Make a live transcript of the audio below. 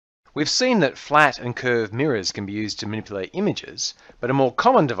We've seen that flat and curved mirrors can be used to manipulate images, but a more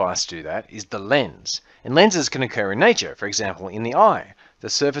common device to do that is the lens. And lenses can occur in nature, for example in the eye. The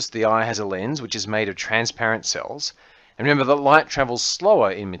surface of the eye has a lens which is made of transparent cells. And remember that light travels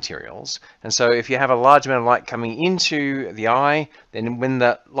slower in materials, and so if you have a large amount of light coming into the eye, then when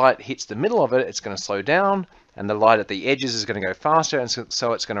the light hits the middle of it, it's going to slow down, and the light at the edges is going to go faster, and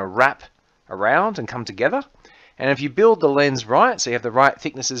so it's going to wrap around and come together. And if you build the lens right, so you have the right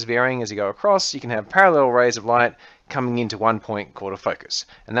thicknesses varying as you go across, you can have parallel rays of light coming into one point called a focus,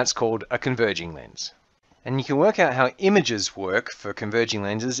 and that's called a converging lens. And you can work out how images work for converging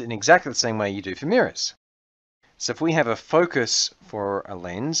lenses in exactly the same way you do for mirrors. So if we have a focus for a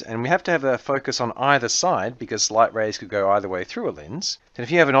lens, and we have to have a focus on either side because light rays could go either way through a lens, then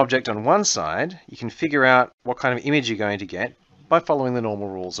if you have an object on one side, you can figure out what kind of image you're going to get by following the normal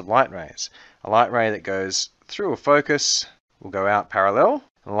rules of light rays. A light ray that goes through a focus will go out parallel.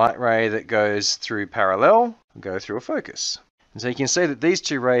 A light ray that goes through parallel will go through a focus. And so you can see that these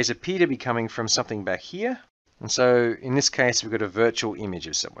two rays appear to be coming from something back here. And so in this case, we've got a virtual image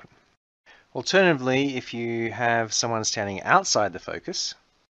of someone. Alternatively, if you have someone standing outside the focus,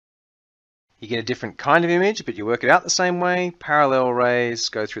 you get a different kind of image, but you work it out the same way. Parallel rays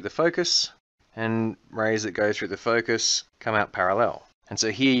go through the focus, and rays that go through the focus come out parallel. And so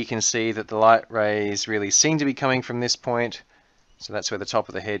here you can see that the light rays really seem to be coming from this point. So that's where the top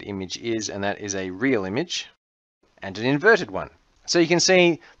of the head image is, and that is a real image and an inverted one. So you can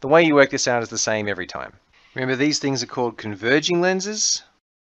see the way you work this out is the same every time. Remember, these things are called converging lenses.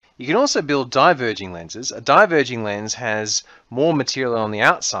 You can also build diverging lenses. A diverging lens has more material on the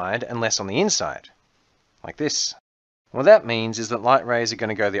outside and less on the inside, like this. What that means is that light rays are going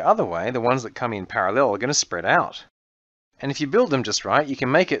to go the other way. The ones that come in parallel are going to spread out. And if you build them just right, you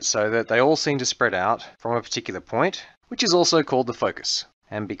can make it so that they all seem to spread out from a particular point, which is also called the focus.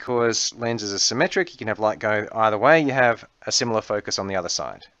 And because lenses are symmetric, you can have light go either way, you have a similar focus on the other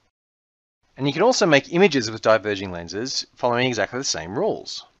side. And you can also make images with diverging lenses following exactly the same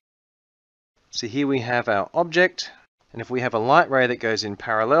rules. So here we have our object, and if we have a light ray that goes in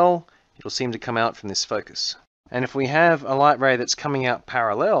parallel, it'll seem to come out from this focus. And if we have a light ray that's coming out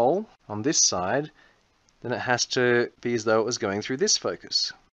parallel on this side, then it has to be as though it was going through this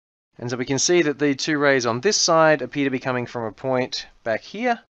focus. And so we can see that the two rays on this side appear to be coming from a point back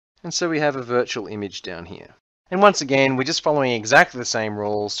here, and so we have a virtual image down here. And once again, we're just following exactly the same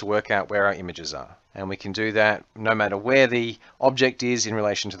rules to work out where our images are. And we can do that no matter where the object is in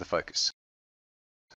relation to the focus.